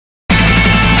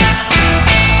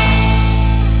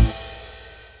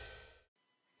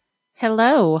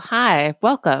Hello, hi,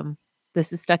 welcome.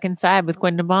 This is Stuck Inside with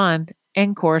Gwenda Bond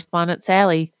and correspondent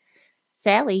Sally.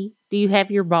 Sally, do you have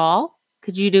your ball?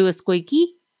 Could you do a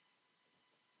squeaky?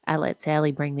 I let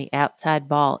Sally bring the outside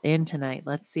ball in tonight.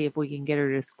 Let's see if we can get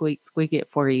her to squeak it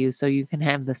for you so you can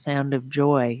have the sound of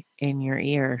joy in your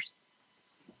ears.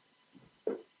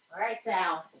 All right,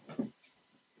 Sal.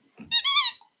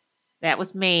 That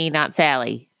was me, not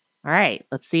Sally. All right,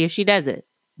 let's see if she does it.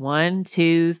 1,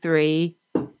 2, 3.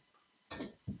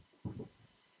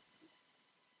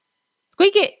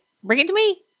 Squeak it. Bring it to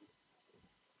me.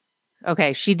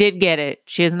 Okay, she did get it.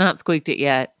 She has not squeaked it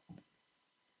yet.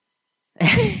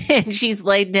 And she's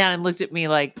laid down and looked at me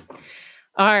like,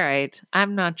 all right,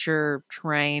 I'm not your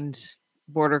trained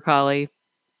border collie,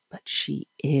 but she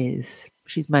is.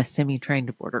 She's my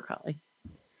semi-trained border collie.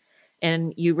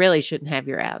 And you really shouldn't have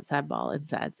your outside ball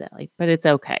inside, Sally, but it's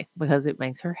okay because it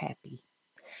makes her happy.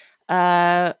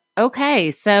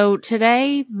 Okay, so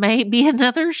today may be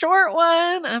another short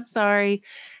one. I'm sorry.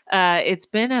 It's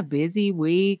been a busy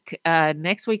week.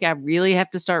 Next week, I really have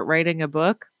to start writing a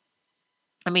book.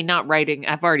 I mean, not writing.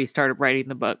 I've already started writing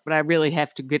the book, but I really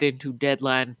have to get into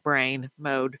deadline brain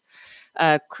mode.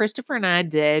 Christopher and I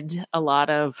did a lot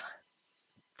of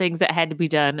things that had to be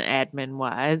done admin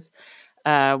wise.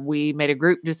 We made a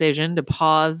group decision to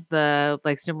pause the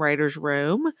Lexington Raiders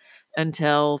room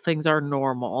until things are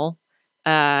normal.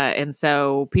 And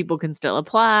so people can still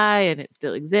apply and it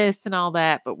still exists and all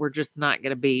that, but we're just not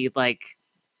going to be like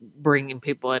bringing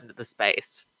people into the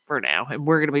space for now. And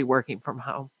we're going to be working from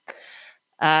home.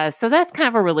 So that's kind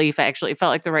of a relief, actually. It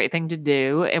felt like the right thing to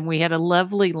do. And we had a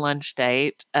lovely lunch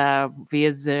date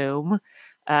via Zoom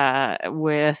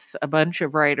with a bunch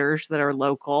of writers that are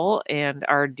local and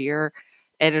our dear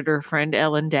editor friend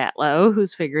Ellen Datlow,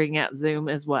 who's figuring out Zoom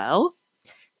as well.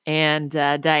 And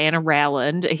Diana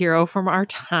Rowland, a hero from our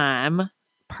time,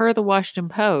 per the Washington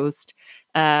Post,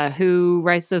 who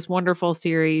writes this wonderful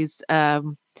series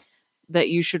that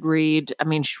you should read. I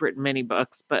mean, she's written many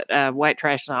books, but White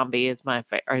Trash Zombie is my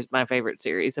favorite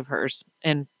series of hers,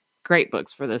 and great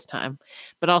books for this time.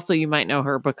 But also, you might know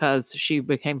her because she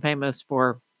became famous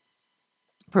for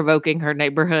provoking her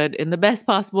neighborhood in the best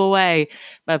possible way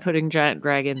by putting giant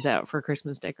dragons out for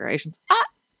Christmas decorations. Ah,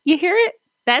 you hear it?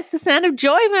 That's the sound of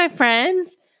joy, my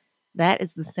friends. That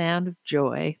is the sound of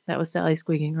joy. That was Sally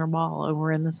squeaking her ball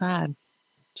over in the side.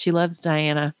 She loves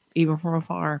Diana, even from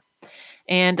afar.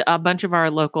 And a bunch of our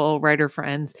local writer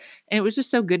friends. And it was just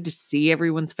so good to see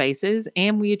everyone's faces.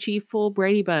 And we achieved full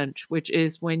Brady Bunch, which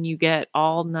is when you get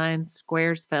all 9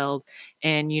 squares filled.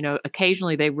 And,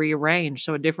 occasionally they rearrange.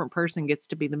 So a different person gets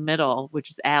to be the middle,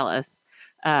 which is Alice.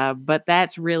 But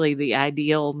that's really the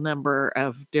ideal number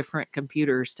of different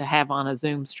computers to have on a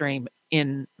Zoom stream,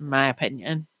 in my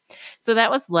opinion. So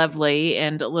that was lovely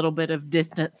and a little bit of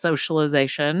distant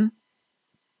socialization.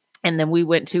 And then we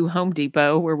went to Home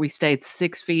Depot where we stayed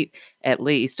 6 feet at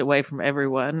least away from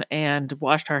everyone and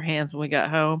washed our hands when we got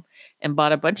home and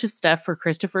bought a bunch of stuff for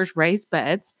Christopher's raised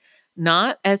beds.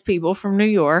 Not, as people from New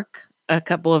York, a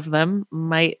couple of them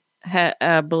might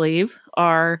believe,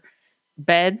 are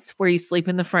beds where you sleep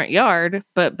in the front yard,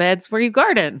 but beds where you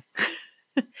garden.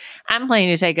 I'm planning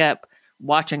to take up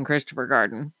watching Christopher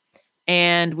garden.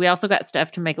 And we also got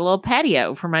stuff to make a little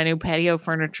patio for my new patio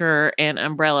furniture and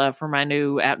umbrella for my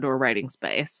new outdoor writing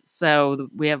space. So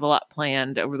we have a lot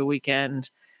planned over the weekend,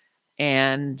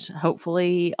 and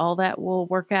hopefully all that will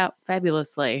work out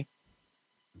fabulously.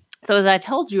 So as I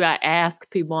told you, I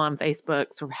asked people on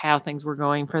Facebook sort of how things were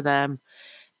going for them.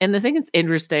 And the thing that's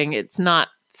interesting, it's not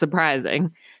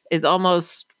surprising, is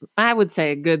almost, I would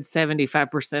say, a good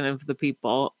 75% of the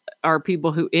people are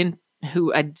people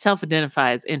who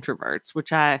self-identify as introverts,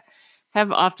 which I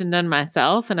have often done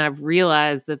myself. And I've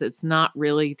realized that it's not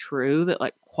really true, that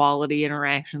like quality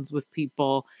interactions with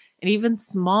people and even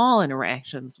small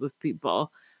interactions with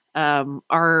people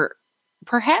are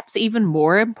perhaps even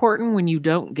more important when you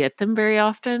don't get them very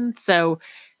often. So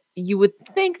you would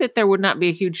think that there would not be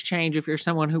a huge change if you're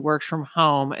someone who works from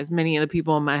home, as many of the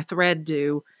people in my thread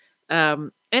do.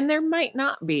 And there might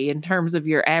not be in terms of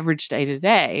your average day to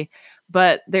day,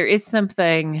 but there is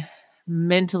something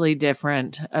mentally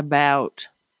different about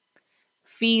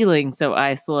feeling so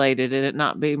isolated and it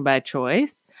not being by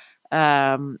choice.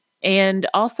 And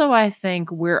also, I think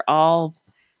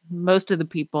most of the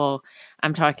people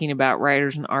I'm talking about,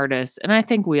 writers and artists, and I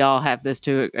think we all have this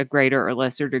to a greater or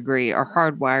lesser degree, are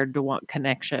hardwired to want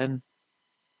connection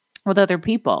with other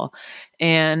people.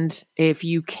 And if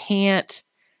you can't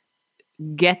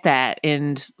get that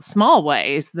in small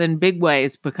ways, then big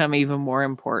ways become even more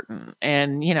important.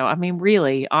 And, I mean,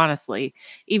 really, honestly,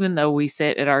 even though we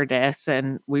sit at our desks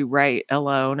and we write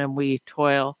alone and we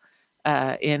toil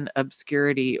in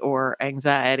obscurity or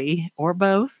anxiety or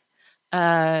both,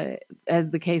 as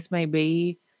the case may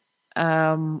be,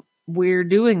 we're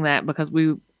doing that because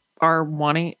we are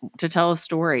wanting to tell a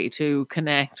story, to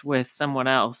connect with someone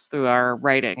else through our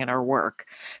writing and our work.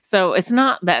 So it's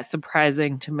not that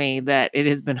surprising to me that it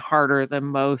has been harder than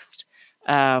most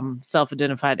self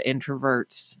identified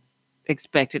introverts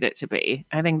expected it to be.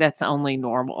 I think that's only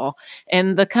normal.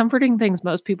 And the comforting things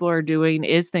most people are doing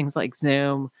is things like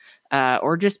Zoom.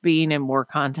 Or just being in more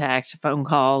contact, phone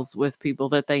calls with people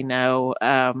that they know.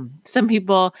 Some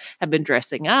people have been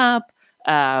dressing up.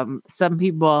 Some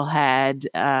people had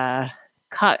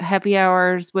happy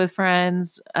hours with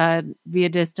friends via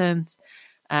distance.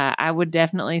 I would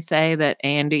definitely say that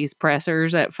Andy's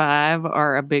pressers at 5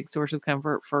 are a big source of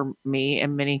comfort for me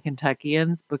and many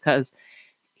Kentuckians because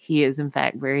he is, in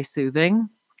fact, very soothing,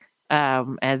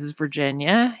 as is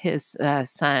Virginia, his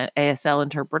ASL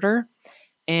interpreter.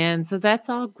 And so that's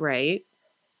all great.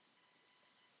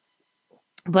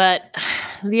 But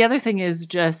the other thing is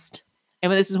just,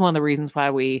 and this is one of the reasons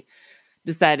why we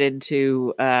decided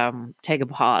to take a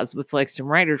pause with Lexington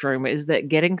Writers Room, is that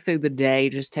getting through the day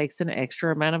just takes an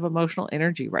extra amount of emotional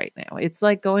energy right now. It's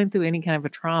like going through any kind of a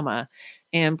trauma,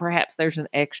 and perhaps there's an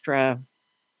extra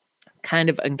kind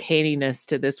of uncanniness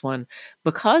to this one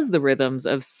because the rhythms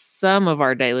of some of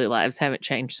our daily lives haven't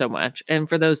changed so much. And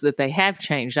for those that they have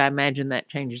changed, I imagine that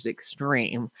change is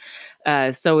extreme.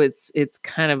 So it's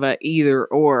kind of a either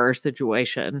or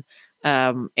situation.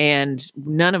 And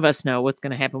none of us know what's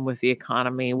going to happen with the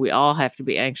economy. We all have to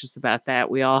be anxious about that.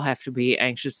 We all have to be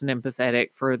anxious and empathetic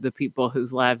for the people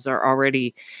whose lives are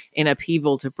already in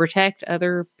upheaval to protect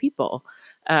other people.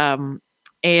 And,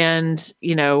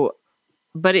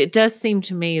 but it does seem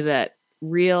to me that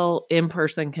real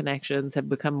in-person connections have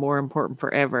become more important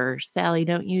forever. Sally,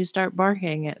 don't you start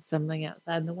barking at something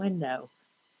outside the window.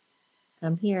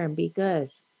 Come here and be good.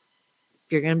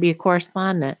 If you're going to be a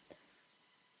correspondent,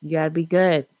 you got to be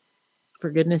good. For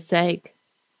goodness sake.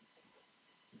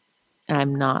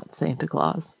 I'm not Santa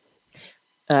Claus.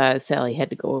 Sally had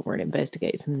to go over and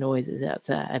investigate some noises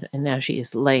outside, and now she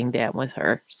is laying down with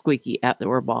her squeaky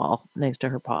outdoor ball next to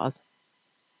her paws.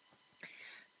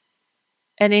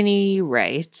 At any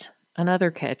rate,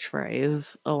 another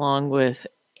catchphrase along with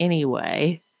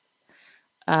anyway.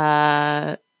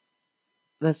 That's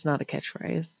not a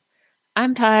catchphrase.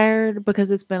 I'm tired because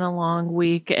it's been a long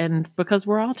week and because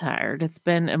we're all tired. It's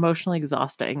been emotionally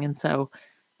exhausting. And so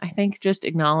I think just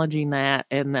acknowledging that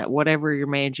and that whatever you're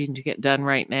managing to get done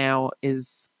right now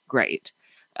is great.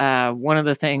 One of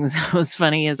the things that was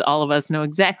funny is all of us know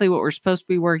exactly what we're supposed to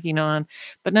be working on,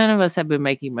 but none of us have been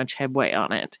making much headway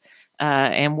on it.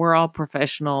 And we're all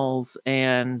professionals,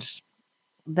 and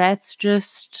that's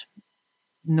just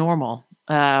normal.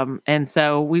 And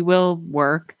so we will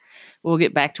work. We'll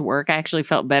get back to work. I actually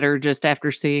felt better just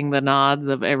after seeing the nods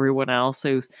of everyone else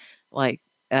who's like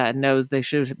knows they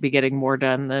should be getting more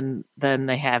done than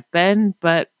they have been.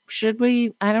 But should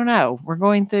we? I don't know. We're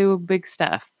going through big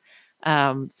stuff.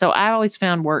 So I always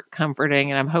found work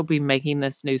comforting, and I'm hoping making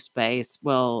this new space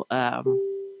will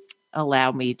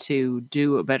allow me to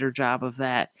do a better job of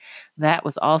that. That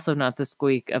was also not the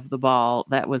squeak of the ball.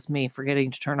 That was me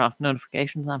forgetting to turn off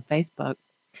notifications on Facebook.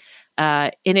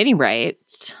 At any rate,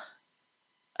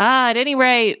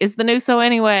 it's the new So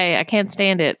Anyway. I can't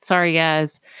stand it. Sorry,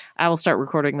 guys. I will start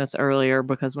recording this earlier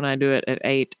because when I do it at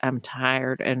 8, I'm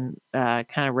tired and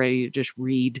kind of ready to just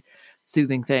read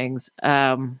soothing things.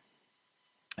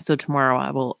 So tomorrow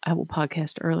I will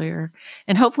podcast earlier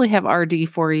and hopefully have RD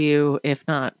for you. If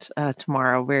not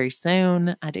tomorrow, very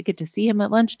soon. I did get to see him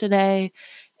at lunch today,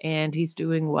 and he's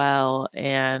doing well,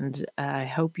 and I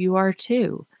hope you are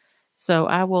too. So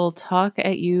I will talk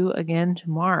at you again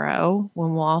tomorrow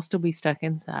when we'll all still be stuck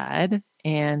inside,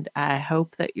 and I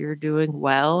hope that you're doing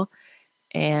well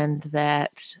and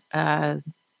that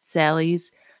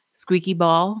Sally's squeaky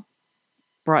ball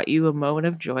brought you a moment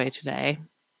of joy today.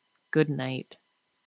 Good night.